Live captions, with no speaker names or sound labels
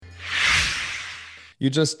You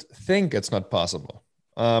just think it's not possible.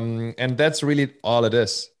 And that's really all it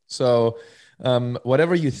is. So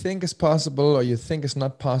whatever you think is possible or you think is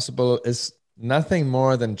not possible is nothing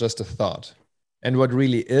more than just a thought. And what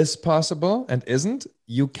really is possible and isn't,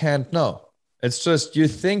 you can't know. It's just you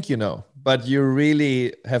think you know, but you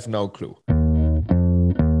really have no clue.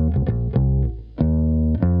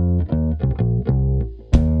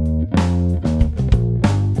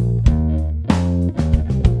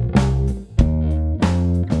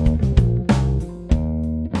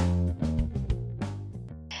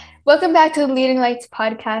 Welcome back to the Leading Lights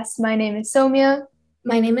podcast. My name is Somia.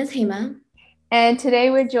 My name is Hema. And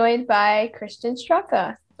today we're joined by Christian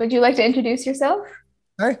Straka. Would you like to introduce yourself?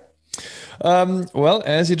 Hi. Well,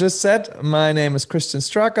 as you just said, my name is Christian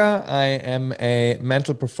Straka. I am a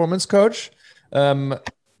mental performance coach,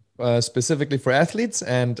 specifically for athletes,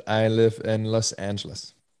 and I live in Los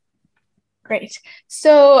Angeles. Great.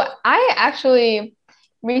 So I actually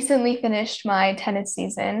recently finished my tennis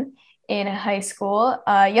season in high school,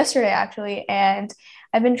 yesterday actually, and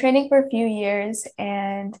I've been training for a few years,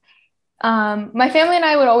 and my family and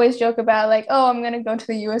I would always joke about like, oh, I'm going to go to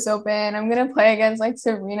the US Open. I'm going to play against like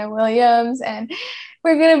Serena Williams and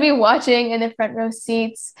we're going to be watching in the front row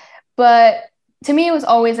seats. But to me, it was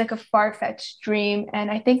always like a far-fetched dream.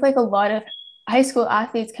 And I think like a lot of high school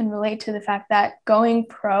athletes can relate to the fact that going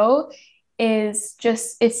pro is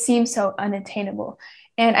just, it seems so unattainable.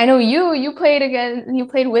 And I know you played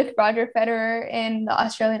with Roger Federer in the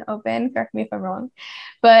Australian Open, correct me if I'm wrong,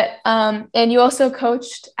 but and you also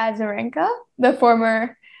coached Azarenka, the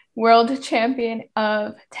former world champion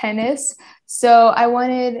of tennis. So I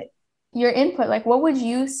wanted your input. Like, what would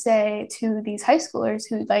you say to these high schoolers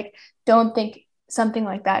who like don't think something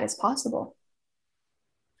like that is possible?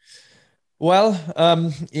 Well,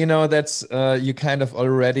 that's you kind of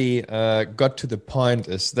already got to the point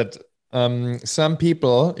is that some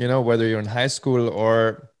people, whether you're in high school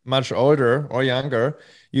or much older or younger,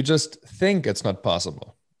 you just think it's not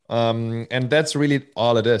possible. And that's really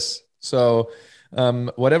all it is. So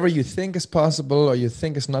whatever you think is possible or you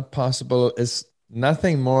think is not possible is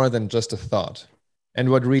nothing more than just a thought. And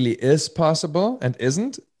what really is possible and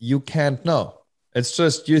isn't, you can't know. It's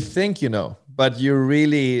just you think you know, but you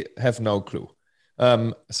really have no clue.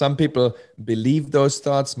 Some people believe those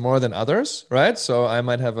thoughts more than others, right? So I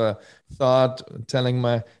might have a thought telling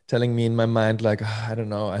me in my mind like, I don't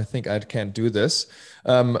know, I think I can't do this.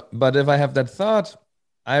 But if I have that thought,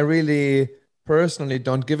 I really personally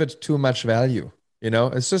don't give it too much value.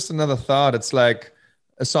 It's just another thought. It's like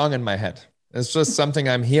a song in my head. It's just something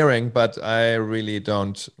I'm hearing, but I really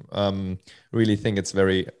don't really think it's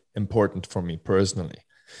very important for me personally.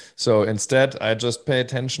 So instead, I just pay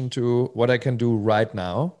attention to what I can do right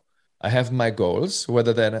now. I have my goals,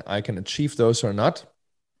 whether then I can achieve those or not.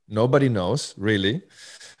 Nobody knows really.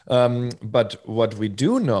 But what we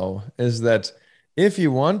do know is that if you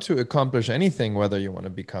want to accomplish anything, whether you want to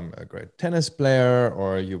become a great tennis player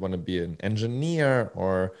or you want to be an engineer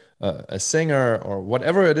or a singer or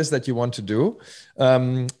whatever it is that you want to do,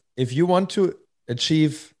 if you want to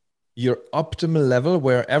achieve your optimal level,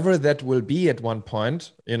 wherever that will be at one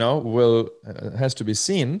point, will has to be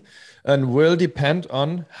seen and will depend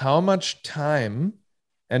on how much time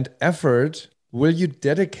and effort will you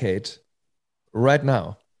dedicate right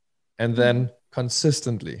now and then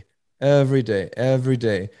consistently every day.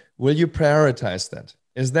 Will you prioritize that?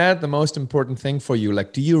 Is that the most important thing for you?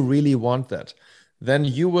 Like, do you really want that? Then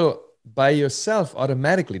you will by yourself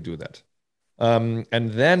automatically do that.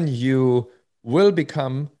 And then you will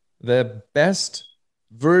become the best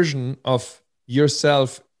version of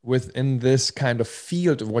yourself within this kind of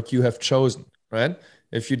field of what you have chosen, right?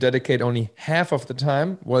 If you dedicate only half of the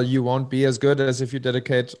time, well, you won't be as good as if you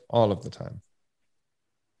dedicate all of the time.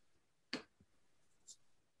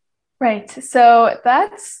 Right. So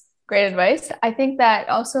that's great advice. I think that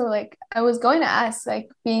also, like, I was going to ask,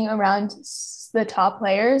 like, being around the top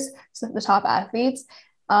players, so the top athletes.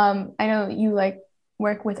 I know you like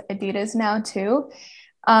work with Adidas now too.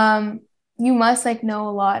 You must like know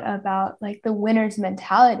a lot about like the winner's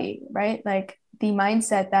mentality, right? Like the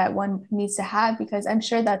mindset that one needs to have, because I'm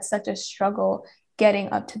sure that's such a struggle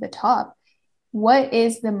getting up to the top. What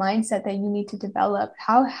is the mindset that you need to develop?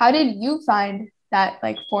 How did you find that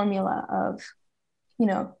like formula of, you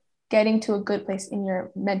know, getting to a good place in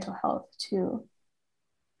your mental health to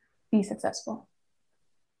be successful?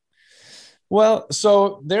 Well,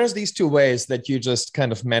 so there's these two ways that you just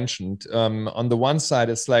kind of mentioned. On the one side,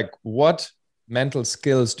 it's like, what mental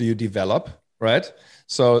skills do you develop, right?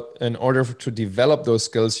 So in order to develop those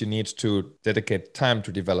skills, you need to dedicate time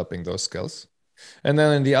to developing those skills. And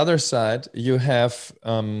then on the other side, you have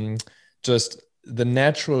just the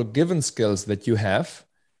natural given skills that you have,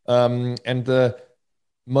 and the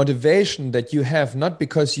motivation that you have, not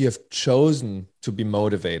because you have chosen to be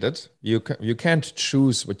motivated. You can't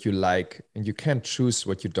choose what you like, and you can't choose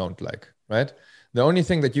what you don't like, right? The only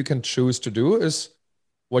thing that you can choose to do is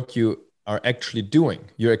what you are actually doing,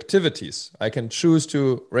 your activities. I can choose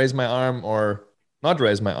to raise my arm or not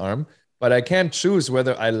raise my arm, but I can't choose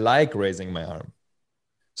whether I like raising my arm.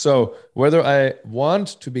 So whether I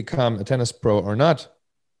want to become a tennis pro or not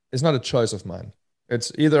is not a choice of mine.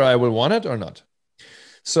 It's either I will want it or not.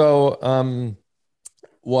 So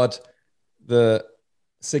what the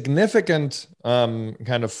significant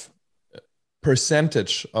kind of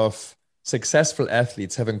percentage of successful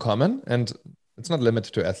athletes have in common, and it's not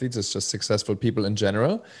limited to athletes, it's just successful people in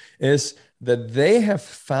general, is that they have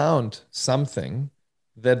found something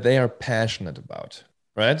that they are passionate about,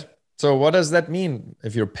 right? So what does that mean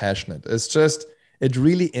if you're passionate? It's just, it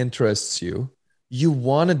really interests you. You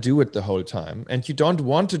want to do it the whole time, and you don't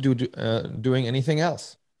want to do doing anything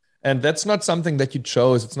else. And that's not something that you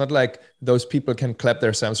chose. It's not like those people can clap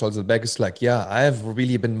themselves on the back. It's like, yeah, I have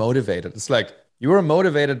really been motivated. It's like you were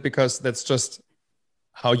motivated because that's just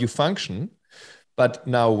how you function. But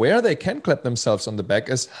now where they can clap themselves on the back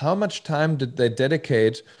is how much time did they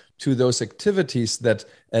dedicate to those activities that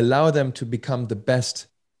allow them to become the best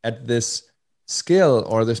at this skill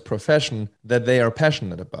or this profession that they are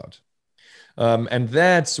passionate about. And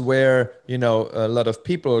that's where, you know, a lot of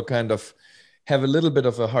people kind of have a little bit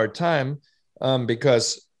of a hard time,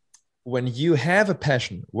 because when you have a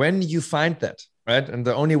passion, when you find that, right? And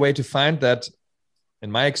the only way to find that,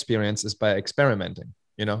 in my experience, is by experimenting.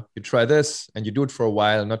 You know, you try this and you do it for a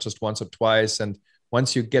while, not just once or twice. And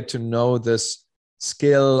once you get to know this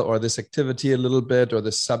skill or this activity a little bit, or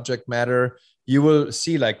this subject matter, you will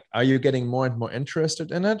see, like, are you getting more and more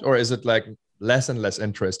interested in it? Or is it like less and less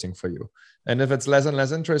interesting for you? And if it's less and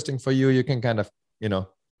less interesting for you, you can kind of, you know,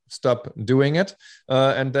 stop doing it.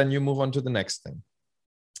 And then you move on to the next thing.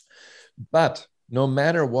 But no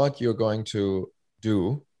matter what you're going to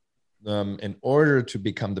do, in order to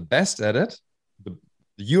become the best at it,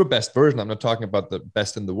 your best version, I'm not talking about the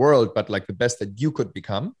best in the world, but like the best that you could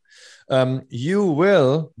become, you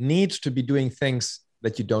will need to be doing things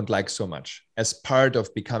that you don't like so much as part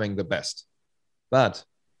of becoming the best. But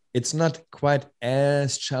it's not quite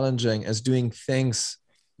as challenging as doing things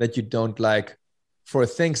that you don't like for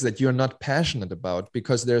things that you're not passionate about,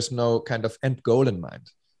 because there's no kind of end goal in mind.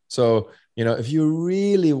 So, you know, if you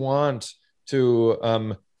really want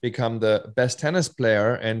to become the best tennis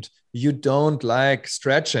player and you don't like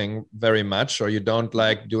stretching very much, or you don't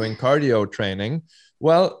like doing cardio training,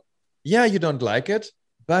 well, yeah, you don't like it.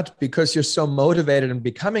 But because you're so motivated in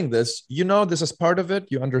becoming this, you know, this is part of it.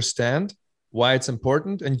 You understand why it's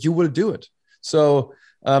important, and you will do it. So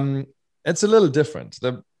it's a little different.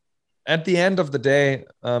 At the end of the day,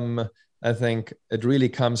 I think it really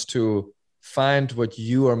comes to find what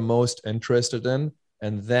you are most interested in,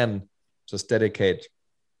 and then just dedicate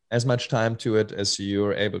as much time to it as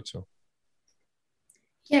you're able to.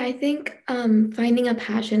 Yeah, I think finding a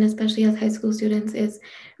passion, especially as high school students, is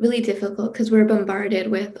really difficult because we're bombarded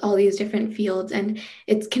with all these different fields, and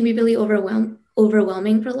it can be really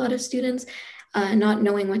overwhelming for a lot of students, not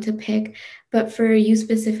knowing what to pick. But for you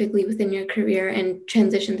specifically within your career and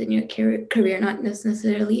transitions in your career, not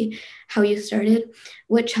necessarily how you started,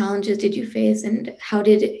 what challenges did you face and how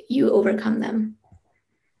did you overcome them?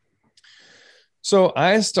 So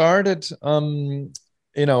I started,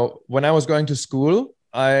 you know, when I was going to school,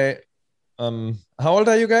 how old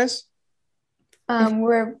are you guys?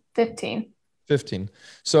 We're 15. 15.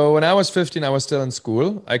 So when I was 15, I was still in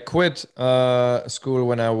school. I quit school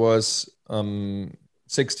when I was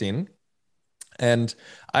 16. And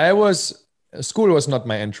school was not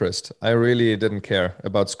my interest. I really didn't care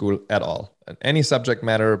about school at all. Any subject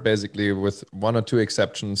matter, basically, with one or two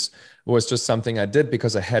exceptions, was just something I did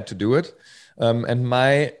because I had to do it. And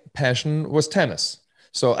my passion was tennis.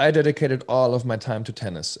 So I dedicated all of my time to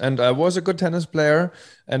tennis. And I was a good tennis player.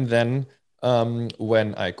 And then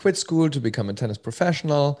when I quit school to become a tennis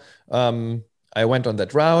professional, I went on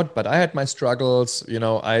that route, but I had my struggles. You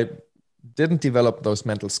know, I didn't develop those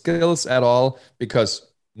mental skills at all because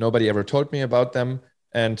nobody ever told me about them.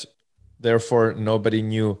 And therefore, nobody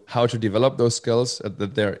knew how to develop those skills.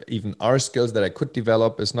 That there even are skills that I could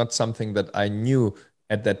develop is not something that I knew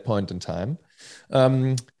at that point in time.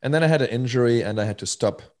 And then I had an injury and I had to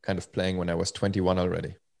stop kind of playing when I was 21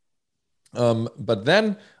 already. But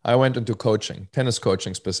then I went into coaching, tennis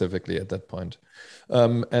coaching specifically at that point.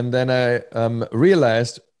 And then I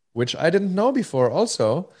realized, which I didn't know before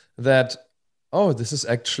also, that oh, this is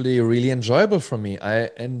actually really enjoyable for me. I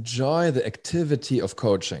enjoy the activity of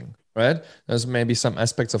coaching, right? There's maybe some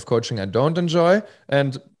aspects of coaching I don't enjoy.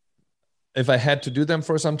 And if I had to do them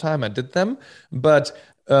for some time, I did them. But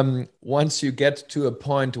once you get to a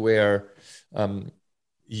point where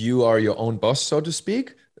you are your own boss, so to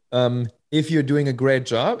speak, if you're doing a great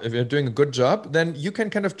job, if you're doing a good job, then you can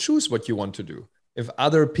kind of choose what you want to do. If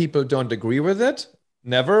other people don't agree with it,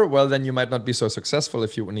 never, well, then you might not be so successful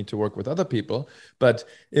if you need to work with other people. But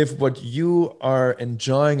if what you are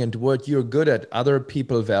enjoying and what you're good at, other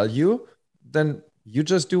people value, then you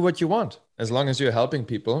just do what you want. As long as you're helping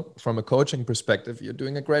people from a coaching perspective, you're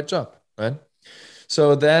doing a great job, right?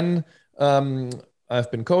 So then I've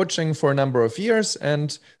been coaching for a number of years,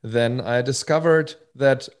 and then I discovered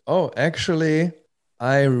that, oh, actually,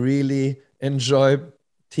 I really enjoy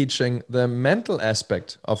teaching the mental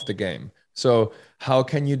aspect of the game. So, how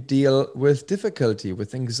can you deal with difficulty,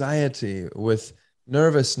 with anxiety, with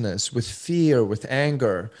nervousness, with fear, with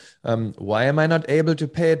anger? Why am I not able to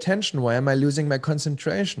pay attention? Why am I losing my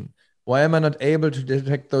concentration? Why am I not able to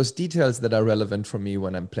detect those details that are relevant for me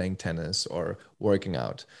when I'm playing tennis or working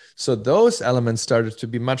out? So those elements started to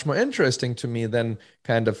be much more interesting to me than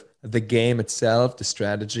kind of the game itself, the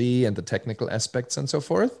strategy and the technical aspects and so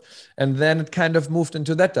forth. And then it kind of moved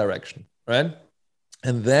into that direction, right?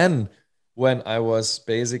 And then when I was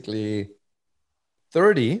basically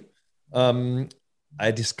 30,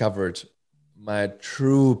 I discovered my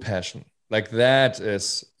true passion. Like that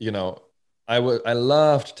is, I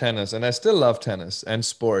loved tennis and I still love tennis and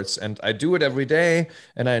sports and I do it every day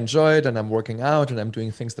and I enjoy it and I'm working out and I'm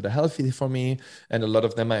doing things that are healthy for me. And a lot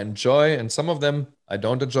of them I enjoy and some of them I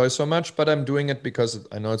don't enjoy so much, but I'm doing it because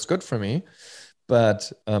I know it's good for me.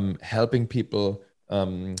 But helping people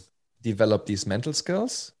develop these mental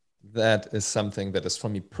skills, that is something that is for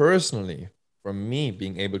me personally, for me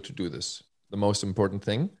being able to do this, the most important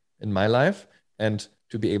thing in my life. And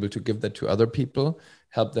to be able to give that to other people,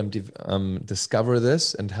 help them discover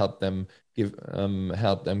this, and help them give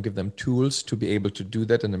them tools to be able to do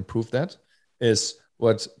that and improve that, is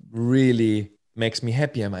what really makes me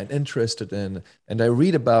happy. I'm interested in, and I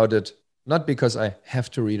read about it not because I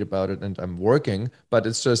have to read about it and I'm working, but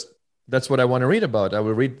it's just that's what I want to read about. I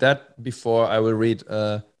will read that before I will read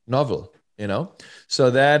a novel. So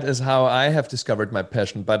that is how I have discovered my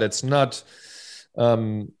passion. But it's not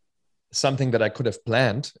something that I could have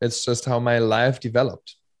planned. It's just how my life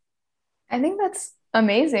developed. I think that's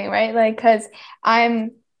amazing, right? Like, because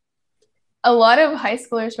I'm a lot of high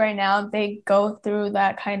schoolers right now, they go through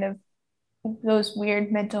that kind of those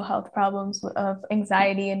weird mental health problems of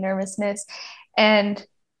anxiety and nervousness. And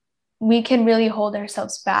we can really hold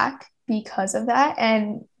ourselves back because of that.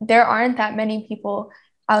 And there aren't that many people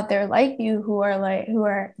out there like you who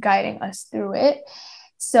are guiding us through it.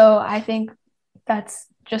 So I think that's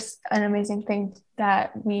just an amazing thing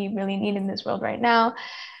that we really need in this world right now.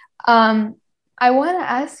 Um, I want to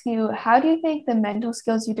ask you, how do you think the mental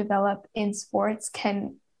skills you develop in sports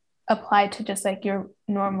can apply to just like your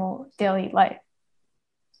normal daily life?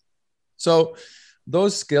 So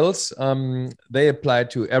those skills, they apply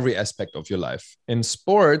to every aspect of your life. In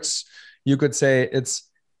sports, you could say it's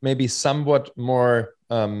maybe somewhat more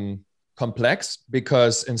complex,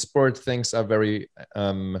 because in sport things are very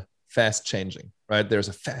fast changing, right? There's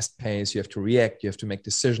a fast pace. You have to react. You have to make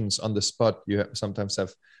decisions on the spot. You sometimes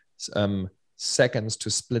have seconds to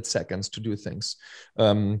split seconds to do things.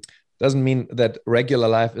 Doesn't mean that regular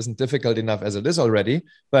life isn't difficult enough as it is already,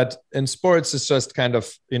 but in sports, it's just kind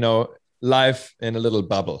of, life in a little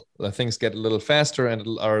bubble. Things get a little faster and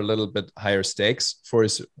are a little bit higher stakes for a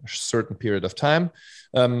certain period of time.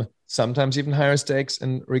 Sometimes even higher stakes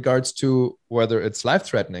in regards to whether it's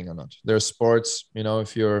life-threatening or not. There's sports,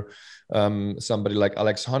 if you're somebody like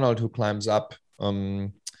Alex Honnold who climbs up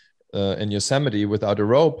in Yosemite without a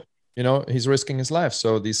rope, he's risking his life.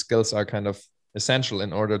 So these skills are kind of essential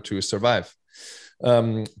in order to survive.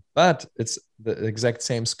 But it's the exact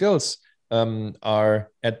same skills are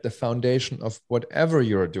at the foundation of whatever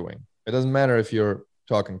you're doing. It doesn't matter if you're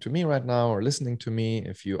talking to me right now or listening to me,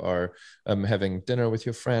 if you are having dinner with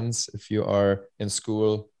your friends, if you are in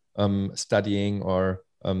school studying or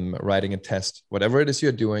writing a test, whatever it is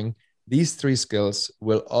you're doing, these three skills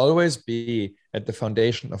will always be at the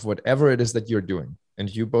foundation of whatever it is that you're doing. And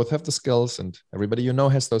you both have the skills, and everybody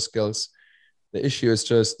has those skills. The issue is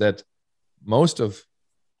just that most of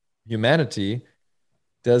humanity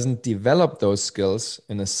doesn't develop those skills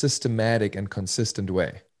in a systematic and consistent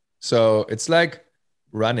way. So it's like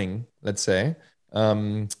running, let's say.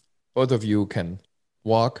 Both of you can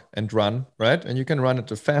walk and run, right? And you can run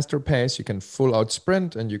at a faster pace, you can full out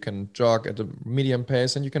sprint, and you can jog at a medium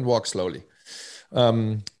pace, and you can walk slowly.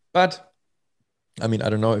 But I mean, I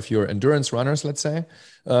don't know if you're endurance runners, let's say,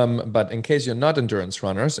 but in case you're not endurance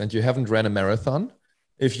runners and you haven't ran a marathon,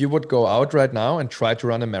 if you would go out right now and try to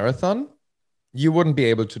run a marathon, you wouldn't be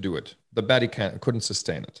able to do it. The body couldn't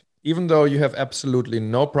sustain it. Even though you have absolutely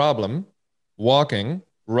no problem walking,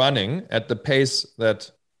 running at the pace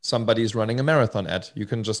that somebody is running a marathon at, you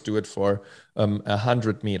can just do it for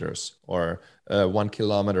 100 meters or 1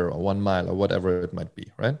 kilometer or 1 mile or whatever it might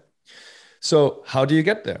be, right? So how do you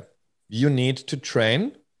get there? You need to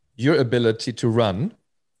train your ability to run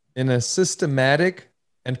in a systematic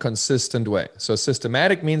and consistent way. So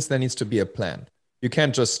systematic means there needs to be a plan. You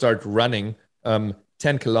can't just start running 10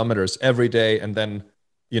 kilometers every day and then,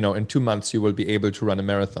 in 2 months you will be able to run a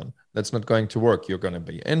marathon. That's not going to work. You're going to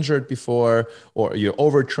be injured before, or you're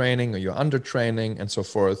overtraining, or you're undertraining, and so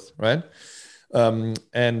forth, right?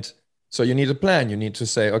 And so you need a plan. You need to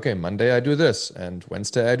say, okay, Monday I do this, and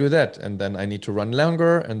Wednesday I do that, and then I need to run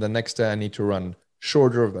longer, and the next day I need to run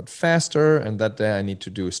shorter but faster, and that day I need to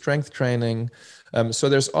do strength training. So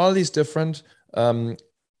there's all these different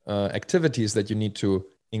activities that you need to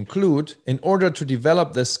include in order to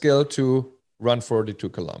develop the skill to run 42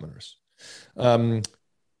 kilometers.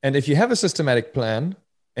 And if you have a systematic plan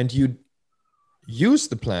and you use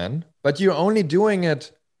the plan, but you're only doing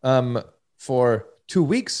it for 2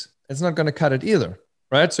 weeks, it's not going to cut it either,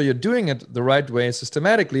 right? So you're doing it the right way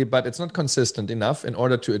systematically, but it's not consistent enough in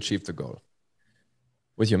order to achieve the goal.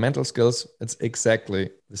 With your mental skills, it's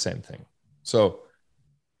exactly the same thing. So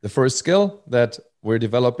the first skill that we're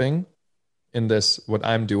developing in this, what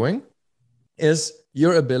I'm doing, is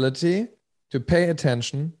your ability to pay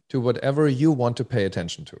attention to whatever you want to pay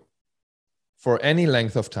attention to for any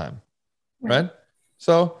length of time, right?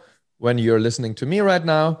 So when you're listening to me right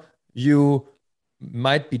now, you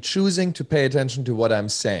might be choosing to pay attention to what I'm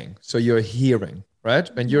saying. So you're hearing,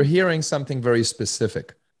 right? And you're hearing something very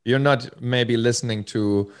specific. You're not maybe listening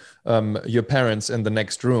to your parents in the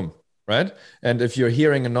next room, right? And if you're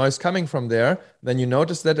hearing a noise coming from there, then you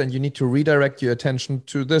notice that and you need to redirect your attention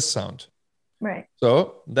to this sound. Right.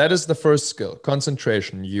 So that is the first skill,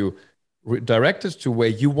 concentration. You direct it to where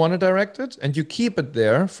you want to direct it, and you keep it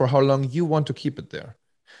there for how long you want to keep it there.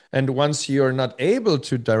 And once you're not able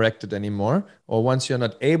to direct it anymore, or once you're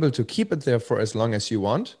not able to keep it there for as long as you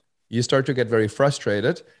want, you start to get very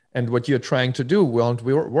frustrated, and what you're trying to do won't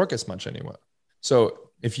work as much anymore. So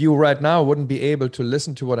if you right now wouldn't be able to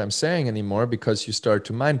listen to what I'm saying anymore because you start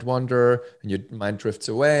to mind wander and your mind drifts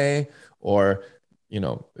away, or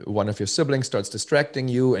one of your siblings starts distracting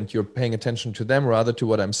you and you're paying attention to them rather to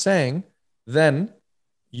what I'm saying, then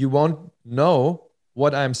you won't know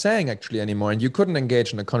what I'm saying actually anymore, and you couldn't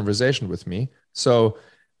engage in a conversation with me. So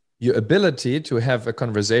your ability to have a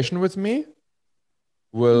conversation with me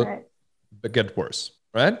will get worse,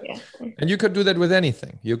 right? Yeah. And you could do that with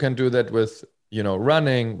anything. You can do that with,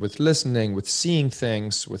 running, with listening, with seeing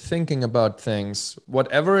things, with thinking about things,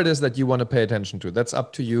 whatever it is that you want to pay attention to. That's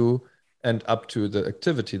up to you and up to the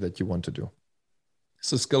activity that you want to do.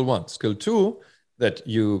 So skill 1. Skill 2 that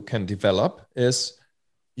you can develop is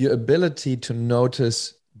your ability to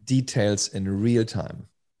notice details in real time.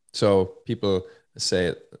 So people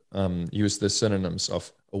say, use the synonyms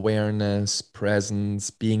of awareness,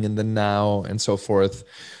 presence, being in the now, and so forth.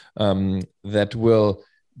 That will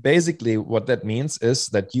basically, what that means is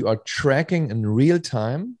that you are tracking in real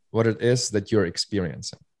time what it is that you're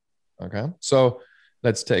experiencing. Okay. So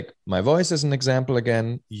let's take my voice as an example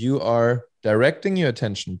again. You are directing your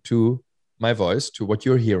attention to my voice, to what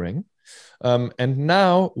you're hearing. And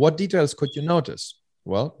now, what details could you notice?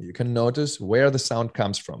 Well, you can notice where the sound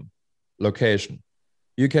comes from, location.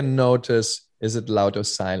 You can notice, is it loud or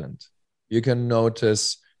silent? You can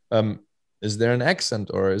notice, is there an accent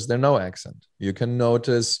or is there no accent? You can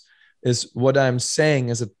notice, is what I'm saying,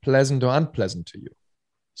 is it pleasant or unpleasant to you?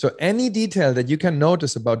 So any detail that you can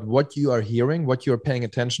notice about what you are hearing, what you're paying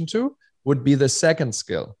attention to, would be the second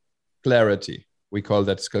skill, clarity. We call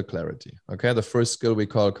that skill clarity. Okay. The first skill we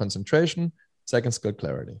call concentration, second skill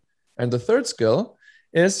clarity. And the third skill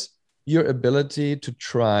is your ability to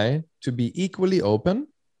try to be equally open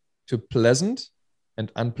to pleasant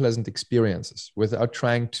and unpleasant experiences without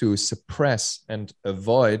trying to suppress and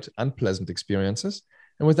avoid unpleasant experiences,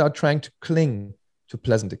 and without trying to cling to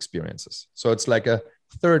pleasant experiences. So it's like a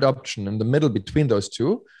third option in the middle between those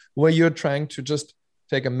two, where you're trying to just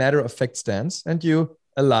take a matter of fact stance and you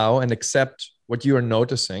allow and accept what you are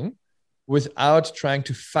noticing without trying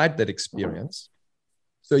to fight that experience.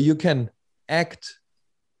 So you can act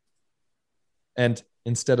and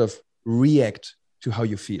instead of react to how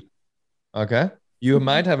you feel. Okay. You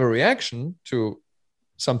might have a reaction to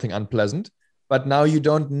something unpleasant, but now you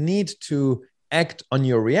don't need to act on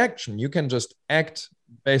your reaction. You can just act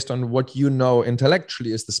based on what you know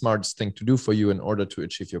intellectually is the smartest thing to do for you in order to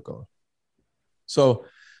achieve your goal. So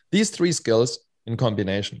these 3 skills in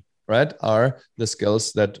combination, right, are the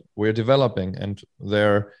skills that we're developing, and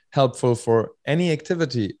they're helpful for any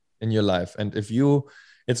activity in your life. And if you,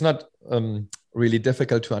 it's not really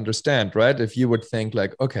difficult to understand, right? If you would think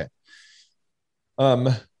like, okay,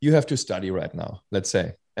 you have to study right now, let's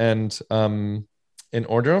say. And in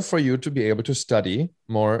order for you to be able to study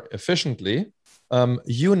more efficiently,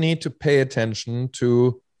 you need to pay attention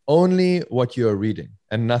to only what you're reading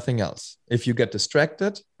and nothing else. If you get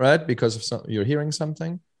distracted, right, because of you're hearing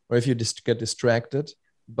something, or if you get distracted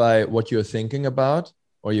by what you're thinking about,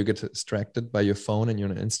 or you get distracted by your phone and you're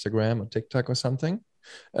on Instagram or TikTok or something,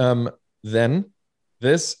 then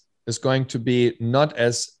this is going to be not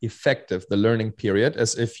as effective, the learning period,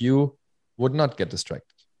 as if you would not get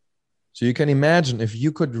distracted. So you can imagine if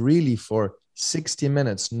you could really for 60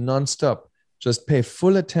 minutes nonstop just pay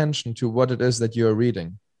full attention to what it is that you're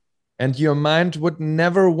reading, and your mind would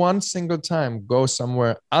never one single time go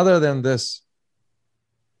somewhere other than this,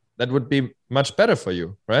 that would be much better for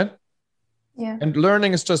you, right? Yeah. And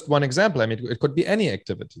learning is just one example. I mean, it could be any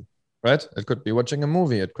activity, right? It could be watching a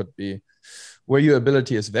movie. It could be where your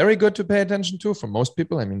ability is very good to pay attention to for most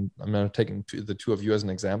people. I mean, I'm not taking the 2 of you as an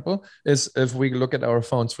example, is if we look at our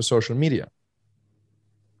phones for social media.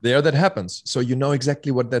 There that happens. So you know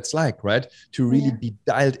exactly what that's like, right? To really be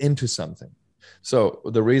dialed into something. So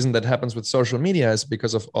the reason that happens with social media is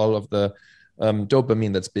because of all of the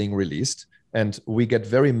dopamine that's being released. And we get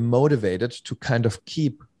very motivated to kind of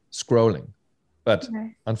keep scrolling. But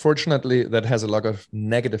unfortunately, that has a lot of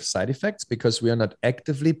negative side effects because we are not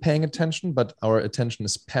actively paying attention, but our attention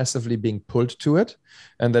is passively being pulled to it.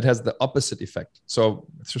 And that has the opposite effect. So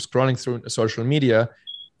through scrolling through social media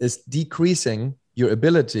is decreasing your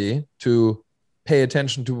ability to pay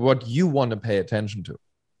attention to what you want to pay attention to,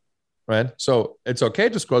 right? So it's okay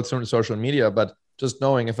to scroll through social media, but just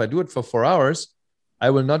knowing if I do it for 4 hours, I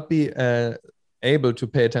will not be able to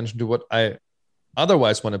pay attention to what I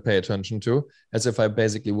otherwise want to pay attention to, as if I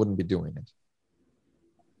basically wouldn't be doing it.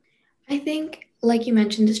 I think, like you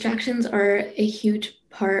mentioned, distractions are a huge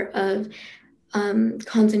part of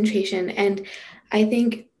concentration. And I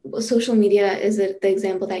think social media is the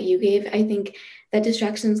example that you gave. I think that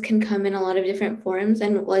distractions can come in a lot of different forms,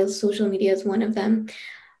 and while social media is one of them,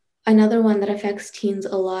 another one that affects teens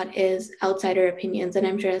a lot is outsider opinions. And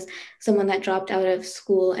I'm sure as someone that dropped out of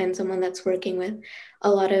school and someone that's working with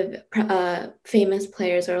a lot of famous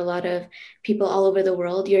players or a lot of people all over the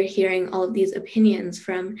world, you're hearing all of these opinions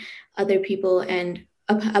from other people and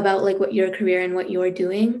about like what your career and what you're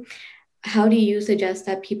doing. How do you suggest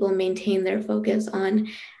that people maintain their focus on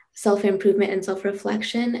self-improvement and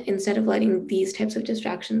self-reflection instead of letting these types of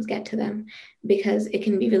distractions get to them? Because it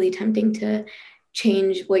can be really tempting to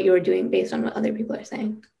change what you're doing based on what other people are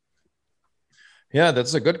saying. Yeah,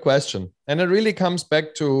 that's a good question. And it really comes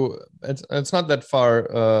back to, it's not that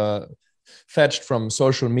far fetched from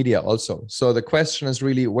social media also. So the question is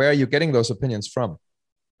really, where are you getting those opinions from,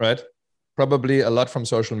 right? Probably a lot from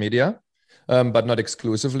social media, but not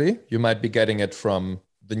exclusively. You might be getting it from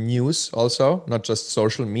the news also, not just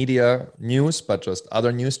social media news, but just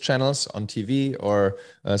other news channels on TV or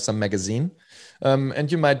some magazine.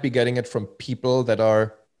 And you might be getting it from people that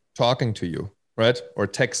are talking to you, right? Or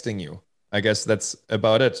texting you. I guess that's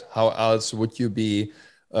about it. How else would you be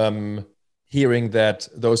hearing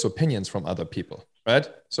those opinions from other people, right?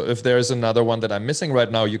 So if there's another one that I'm missing right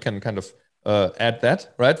now, you can kind of add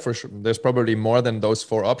that, right? For sure, there's probably more than those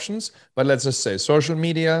 4 options, but let's just say social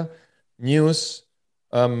media, news,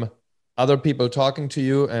 other people talking to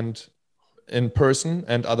you and in person,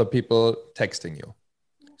 and other people texting you.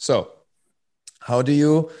 So how do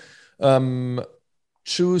you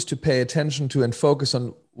choose to pay attention to and focus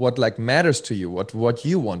on what like matters to you, what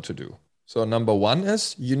you want to do? So number 1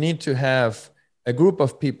 is you need to have a group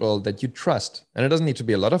of people that you trust. And it doesn't need to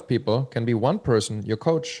be a lot of people. It can be one person, your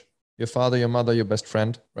coach, your father, your mother, your best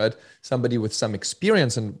friend, right? Somebody with some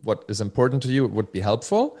experience in what is important to you would be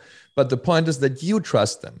helpful. But the point is that you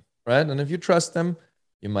trust them, right? And if you trust them,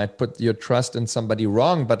 you might put your trust in somebody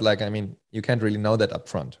wrong, but like, I mean, you can't really know that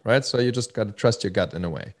upfront, right? So you just got to trust your gut in a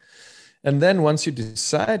way. And then once you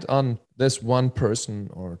decide on this one person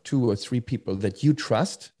or 2 or 3 people that you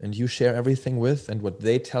trust and you share everything with, and what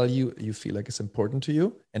they tell you, you feel like is important to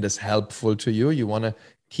you and is helpful to you, you want to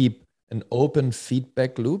keep an open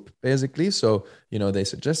feedback loop, basically. So, they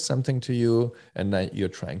suggest something to you and then you're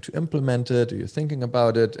trying to implement it, or you're thinking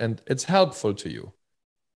about it, and it's helpful to you.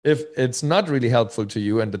 If it's not really helpful to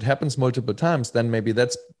you and it happens multiple times, then maybe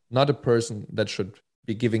that's not a person that should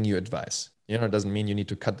be giving you advice. It doesn't mean you need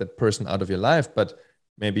to cut that person out of your life, but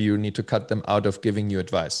maybe you need to cut them out of giving you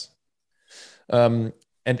advice. And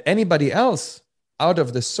anybody else out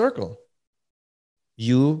of this circle,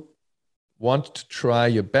 you want to try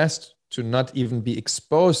your best to not even be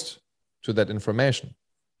exposed to that information.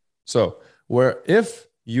 So if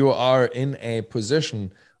you are in a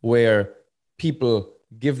position where people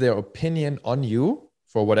give their opinion on you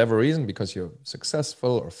for whatever reason, because you're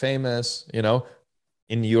successful or famous,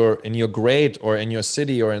 in your grade or in your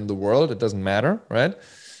city or in the world, it doesn't matter, right?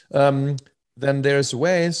 Then there's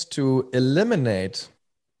ways to eliminate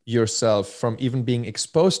yourself from even being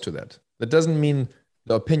exposed to that. That doesn't mean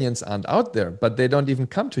the opinions aren't out there, but they don't even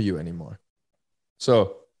come to you anymore.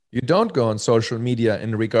 So you don't go on social media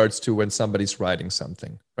in regards to when somebody's writing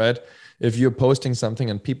something, right? If you're posting something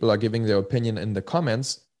and people are giving their opinion in the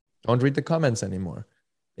comments, don't read the comments anymore.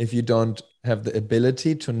 If you don't have the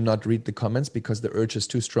ability to not read the comments because the urge is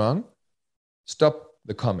too strong, stop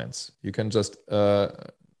the comments. You can just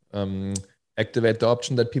activate the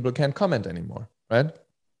option that people can't comment anymore, right?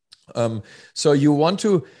 So you want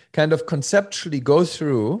to kind of conceptually go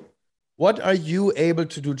through, what are you able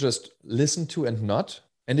to do, just listen to and not?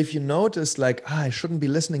 And if you notice like, I shouldn't be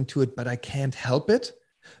listening to it, but I can't help it,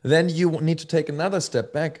 then you need to take another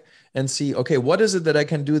step back and see, okay, what is it that I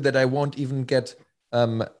can do that I won't even get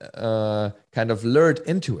kind of lured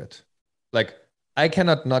into it? Like, I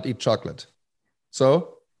cannot not eat chocolate.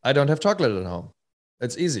 So I don't have chocolate at home.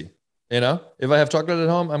 It's easy. If I have chocolate at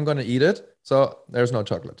home, I'm going to eat it. So there's no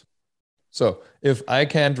chocolate. So if I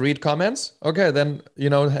can't read comments, okay, then,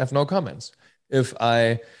 have no comments. If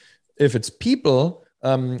it's people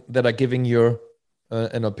that are giving you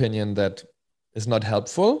an opinion that is not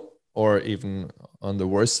helpful, or even on the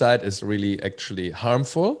worst side is really actually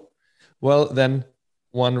harmful, well, then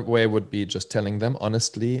one way would be just telling them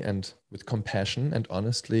honestly and with compassion and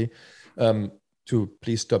honestly to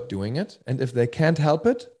please stop doing it. And if they can't help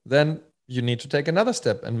it, then you need to take another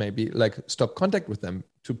step and maybe like stop contact with them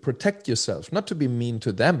to protect yourself, not to be mean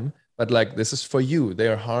to them, but like, this is for you. They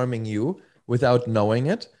are harming you without knowing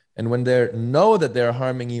it. And when they know that they're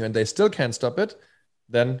harming you and they still can't stop it,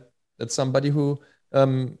 then that's somebody who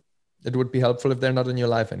it would be helpful if they're not in your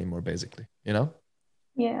life anymore, basically,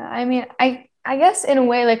 Yeah, I mean, I guess in a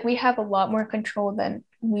way, like, we have a lot more control than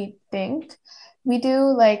we think we do.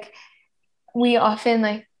 Like, we often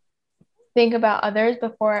like think about others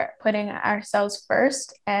before putting ourselves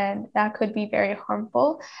first, and that could be very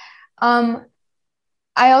harmful. I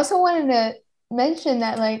also wanted to mention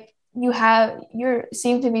that like you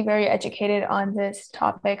seem to be very educated on this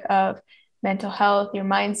topic of mental health, your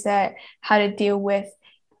mindset, how to deal with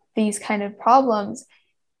these kind of problems.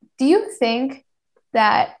 Do you think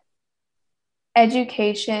that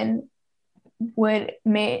education would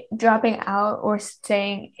make dropping out or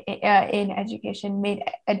staying in education made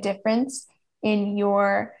a difference in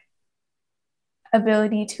your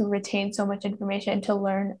ability to retain so much information and to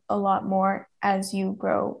learn a lot more as you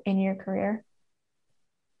grow in your career?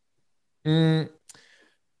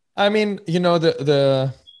 I mean,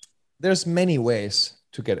 there's many ways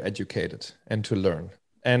to get educated and to learn.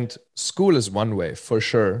 And school is one way for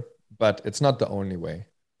sure, but it's not the only way.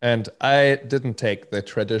 And I didn't take the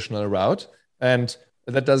traditional route. And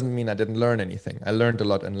that doesn't mean I didn't learn anything. I learned a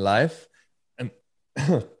lot in life. And,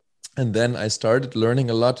 and then I started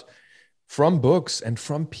learning a lot from books and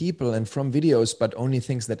from people and from videos, but only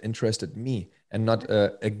things that interested me and not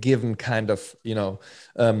a given kind of,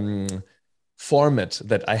 format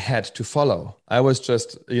that I had to follow. I was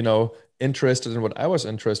just, interested in what I was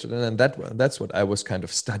interested in. And that's what I was kind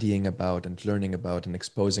of studying about and learning about and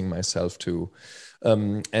exposing myself to.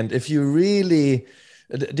 And if you really,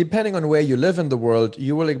 depending on where you live in the world,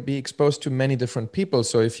 you will be exposed to many different people.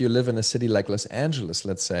 So if you live in a city like Los Angeles,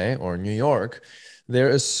 let's say, or New York, there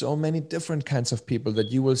is so many different kinds of people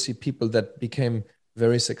that you will see people that became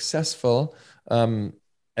very successful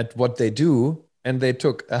at what they do, and they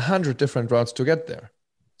took 100 different routes to get there.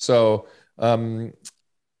 So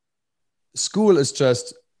school is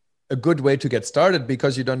just a good way to get started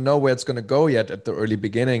because you don't know where it's going to go yet at the early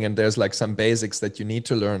beginning. And there's like some basics that you need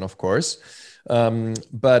to learn, of course.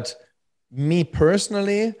 But me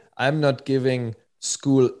personally, I'm not giving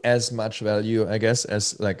school as much value, I guess,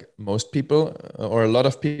 as like most people or a lot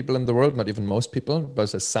of people in the world, not even most people,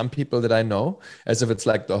 but as some people that I know, as if it's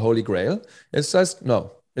like the holy grail. It's just,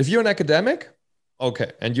 no. If you're an academic,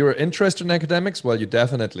 okay, and you're interested in academics, well, you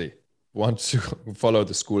definitely want to follow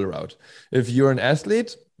the school route. If you're an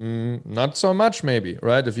athlete, not so much, maybe,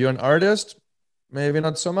 right? If you're an artist, maybe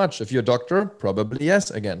not so much. If you're a doctor, probably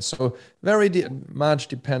yes again. So very much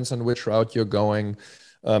depends on which route you're going.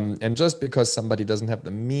 And just because somebody doesn't have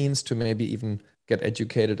the means to maybe even get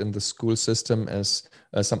educated in the school system as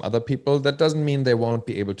some other people, that doesn't mean they won't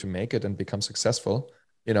be able to make it and become successful.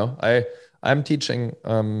 You know, I'm teaching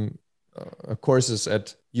courses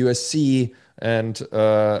at USC and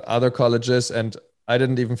other colleges, and I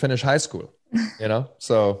didn't even finish high school. You know,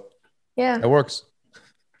 so Yeah. it works.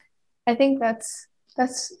 I think that's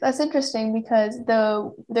interesting because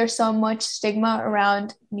there's so much stigma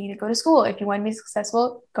around you need to go to school. If you want to be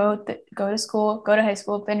successful, go to school, go to high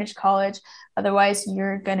school, finish college. Otherwise,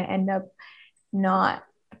 you're gonna end up not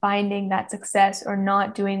finding that success or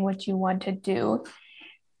not doing what you want to do.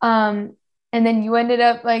 And then you ended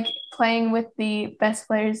up like playing with the best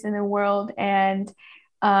players in the world and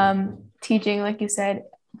teaching, like you said,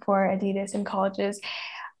 for Adidas in colleges.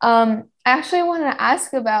 I actually want to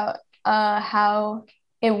ask about how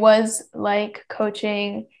it was like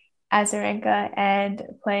coaching Azarenka and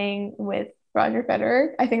playing with Roger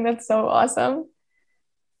Federer. I think that's so awesome.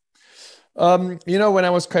 You know, when I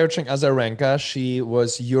was coaching Azarenka, she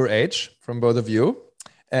was your age from both of you.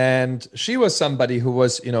 And she was somebody who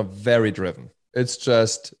was, you know, very driven. It's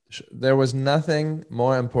just, there was nothing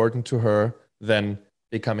more important to her than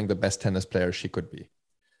becoming the best tennis player she could be.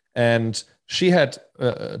 And she had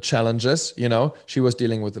challenges, you know, she was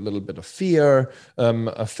dealing with a little bit of fear,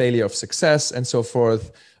 a failure of success, and so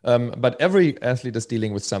forth. But every athlete is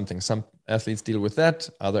dealing with something. Some athletes deal with that,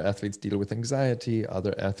 other athletes deal with anxiety,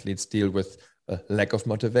 other athletes deal with a lack of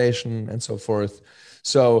motivation, and so forth.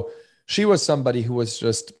 So she was somebody who was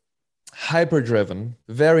just hyper driven,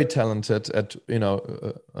 very talented at, you know,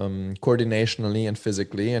 coordinationally and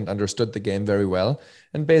physically, and understood the game very well,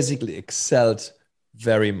 and basically excelled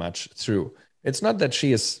very much through. It's not that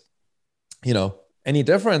she is, you know, any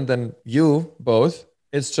different than you both.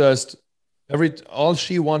 It's just all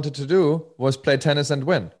she wanted to do was play tennis and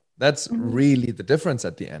win. That's really the difference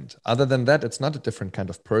at the end. Other than that, it's not a different kind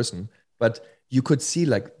of person, but you could see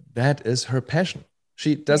like that is her passion.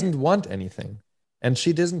 She doesn't want anything, and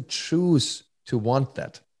she doesn't choose to want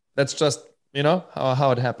that. That's just, you know,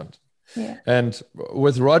 how it happened. Yeah. And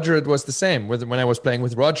with Roger, it was the same. When I was playing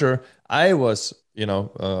with Roger, I was, you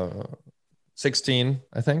know, 16,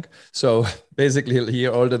 I think. So basically a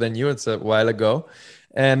year older than you. It's a while ago.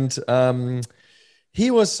 And he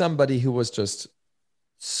was somebody who was just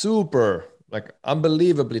super, like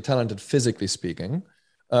unbelievably talented, physically speaking.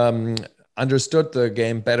 Understood the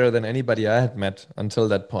game better than anybody I had met until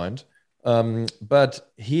that point.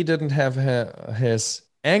 But he didn't have his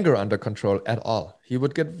anger under control at all. He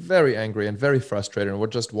would get very angry and very frustrated and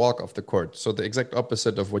would just walk off the court. So the exact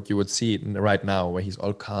opposite of what you would see right now, where he's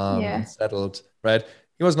all calm and settled, right?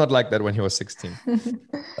 He was not like that when he was 16.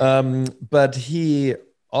 But he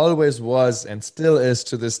always was and still is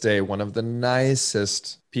to this day one of the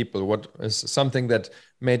nicest people. What is something that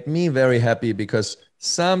made me very happy, because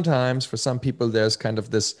sometimes for some people there's kind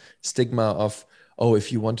of this stigma of, oh,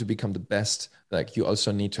 if you want to become the best, like you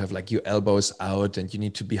also need to have like your elbows out and you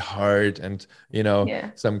need to be hard and, you know,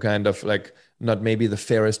 some kind of like not maybe the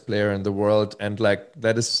fairest player in the world. And like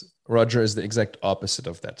that is, Roger is the exact opposite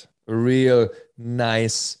of that. A real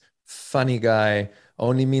nice, funny guy,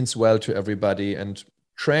 only means well to everybody, and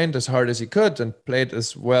trained as hard as he could and played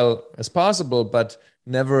as well as possible, but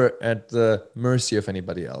never at the mercy of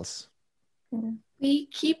anybody else. We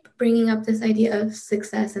keep bringing up this idea of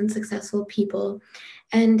success and successful people.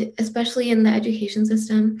 And especially in the education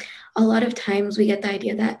system, a lot of times we get the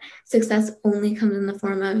idea that success only comes in the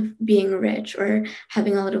form of being rich or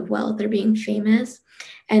having a lot of wealth or being famous.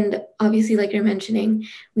 And obviously, like you're mentioning,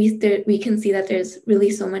 we can see that there's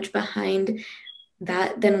really so much behind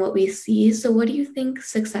that than what we see. So what do you think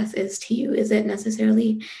success is to you? Is it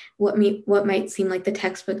necessarily what might seem like the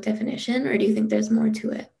textbook definition, or do you think there's more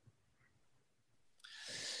to it?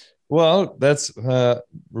 Well, that's a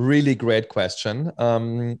really great question.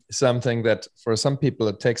 Something that for some people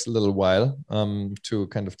it takes a little while to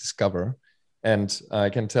kind of discover. And I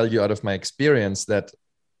can tell you out of my experience that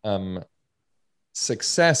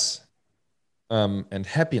success and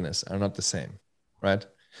happiness are not the same, right?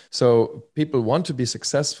 So people want to be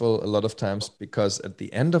successful a lot of times because at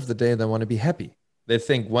the end of the day, they want to be happy. They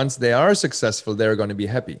think once they are successful, they're going to be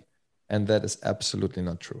happy. And that is absolutely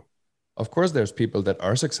not true. Of course, there's people that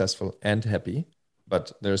are successful and happy,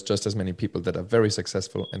 but there's just as many people that are very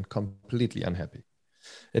successful and completely unhappy.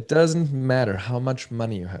 It doesn't matter how much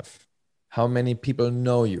money you have, how many people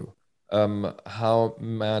know you, how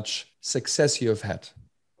much success you have had.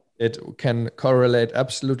 it can correlate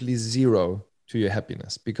absolutely zero to your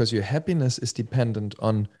happiness, because your happiness is dependent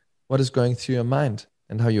on what is going through your mind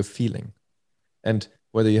and how you're feeling. And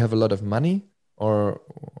whether you have a lot of money or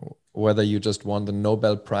whether you just won the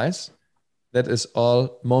Nobel Prize, that is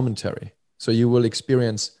all momentary. So you will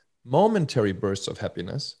experience momentary bursts of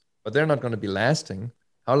happiness, but they're not going to be lasting.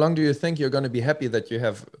 How long do you think you're going to be happy that you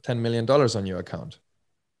have $10 million on your account?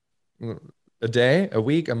 A day, a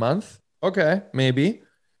week, a month? Okay, maybe.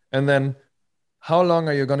 And then how long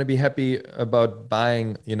are you going to be happy about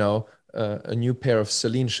buying, a new pair of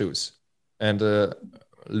Celine shoes and a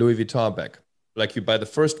Louis Vuitton bag? Like, you buy the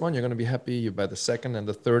first one, you're going to be happy. You buy the second and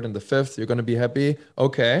the third and the fifth, you're going to be happy.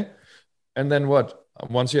 Okay. And then what?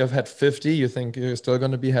 Once you have had 50, you think you're still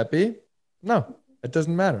going to be happy? No, it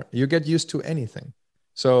doesn't matter. You get used to anything.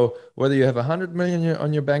 So whether you have 100 million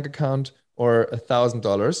on your bank account or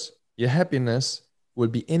 $1,000, your happiness will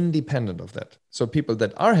be independent of that. So people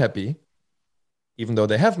that are happy, even though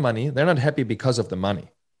they have money, they're not happy because of the money.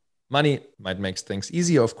 Money might make things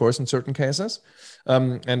easier, of course, in certain cases.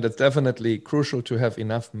 And it's definitely crucial to have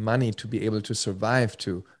enough money to be able to survive,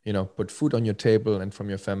 to, put food on your table and from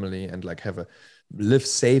your family, and like live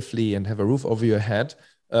safely and have a roof over your head.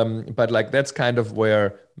 But like, that's kind of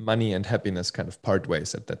where money and happiness kind of part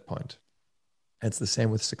ways at that point. It's the same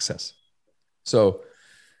with success. So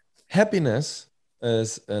happiness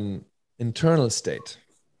is an internal state,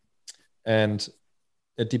 and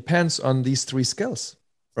it depends on these three skills,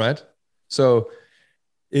 right? So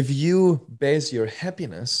if you base your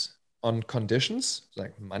happiness on conditions,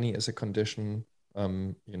 like money is a condition,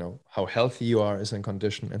 how healthy you are is a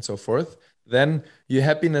condition, and so forth, then your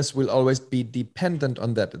happiness will always be dependent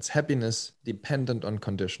on that. It's happiness dependent on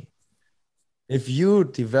condition. If you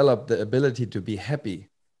develop the ability to be happy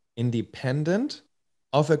independent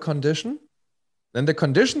of a condition, then the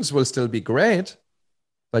conditions will still be great,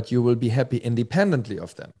 but you will be happy independently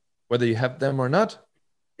of them. Whether you have them or not,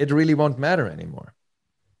 it really won't matter anymore.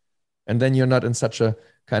 And then you're not in such a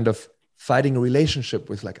kind of fighting relationship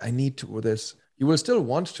with like, I need to this. You will still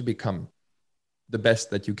want to become the best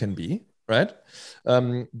that you can be, right?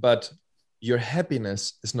 But your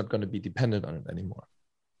happiness is not going to be dependent on it anymore.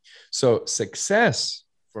 So success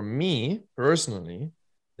for me personally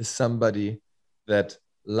is somebody that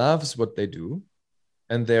loves what they do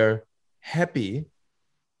and they're happy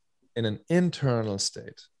in an internal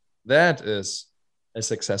state. That is a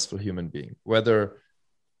successful human being. Whether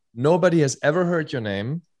nobody has ever heard your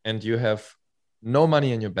name and you have no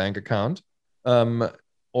money in your bank account,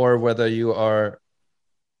 or whether you are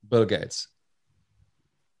Bill Gates.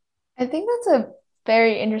 I think that's a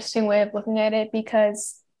very interesting way of looking at it,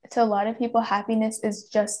 because to a lot of people, happiness is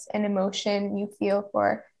just an emotion you feel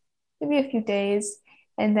for maybe a few days,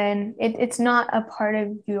 and then it's not a part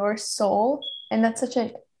of your soul. And that's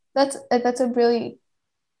a really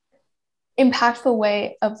impactful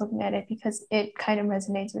way of looking at it, because it kind of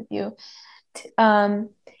resonates with you.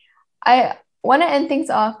 I want to end things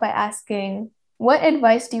off by asking, what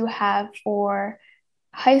advice do you have for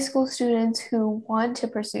high school students who want to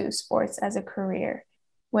pursue sports as a career,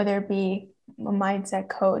 whether it be a mindset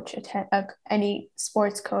coach, any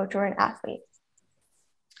sports coach, or an athlete?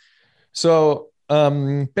 So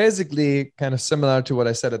basically, kind of similar to what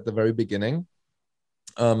I said at the very beginning,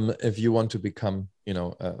 if you want to become,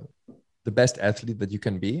 the best athlete that you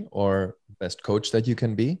can be or best coach that you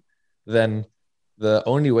can be, then the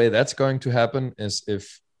only way that's going to happen is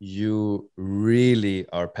if you really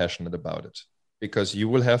are passionate about it, because you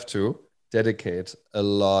will have to dedicate a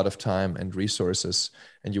lot of time and resources,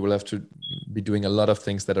 and you will have to be doing a lot of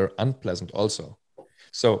things that are unpleasant also.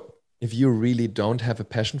 So if you really don't have a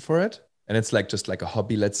passion for it, and it's like just like a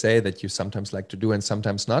hobby, let's say, that you sometimes like to do and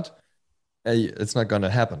sometimes not, it's not going to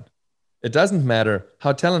happen. It doesn't matter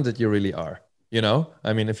how talented you really are.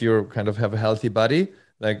 I mean, if you kind of have a healthy body,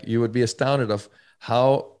 like, you would be astounded of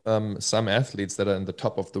how some athletes that are in the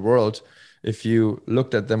top of the world, if you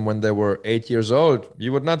looked at them when they were 8 years old,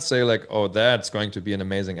 you would not say like, oh, that's going to be an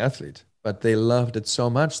amazing athlete. But they loved it so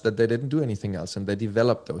much that they didn't do anything else, and they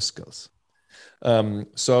developed those skills.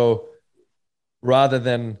 So rather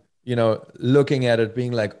than, looking at it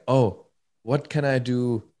being like, oh, what can I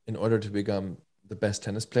do in order to become the best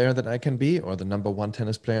tennis player that I can be, or the number one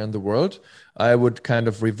tennis player in the world, I would kind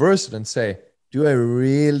of reverse it and say, do I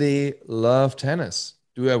really love tennis?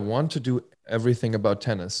 Do I want to do everything about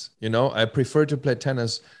tennis? I prefer to play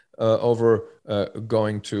tennis over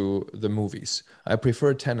going to the movies. I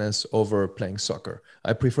prefer tennis over playing soccer.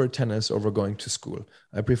 I prefer tennis over going to school.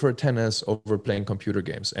 I prefer tennis over playing computer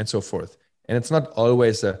games, and so forth. And it's not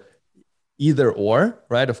always a either or,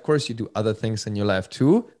 right? Of course, you do other things in your life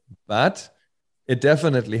too, but it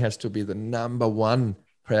definitely has to be the number one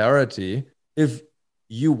priority if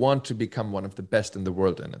you want to become one of the best in the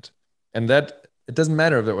world in it. And that it doesn't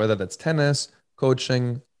matter whether that's tennis,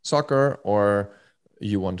 coaching, soccer, or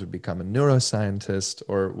you want to become a neuroscientist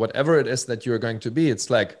or whatever it is that you're going to be. It's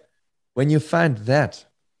like when you find that,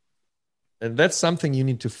 and that's something you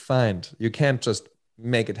need to find. You can't just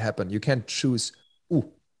make it happen. You can't choose,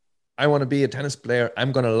 ooh, I want to be a tennis player.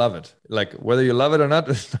 I'm going to love it. Like whether you love it or not,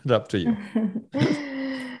 it's not up to you.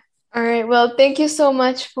 All right. Well, thank you so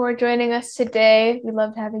much for joining us today. We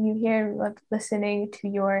loved having you here. We loved listening to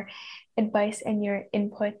your advice and your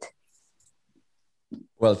input.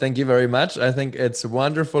 Well, thank you very much. I think it's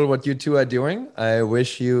wonderful what you two are doing. I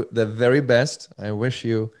wish you the very best. I wish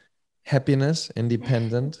you happiness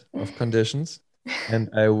independent of conditions. And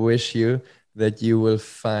I wish you that you will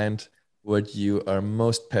find what you are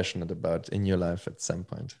most passionate about in your life at some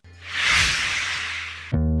point.